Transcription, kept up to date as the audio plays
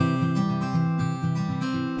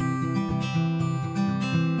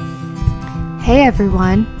Hey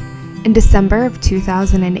everyone! In December of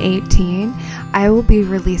 2018, I will be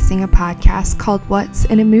releasing a podcast called What's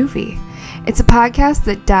in a Movie. It's a podcast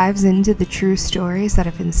that dives into the true stories that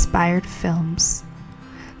have inspired films.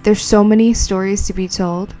 There's so many stories to be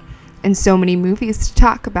told and so many movies to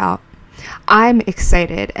talk about. I'm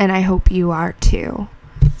excited and I hope you are too.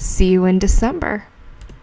 See you in December.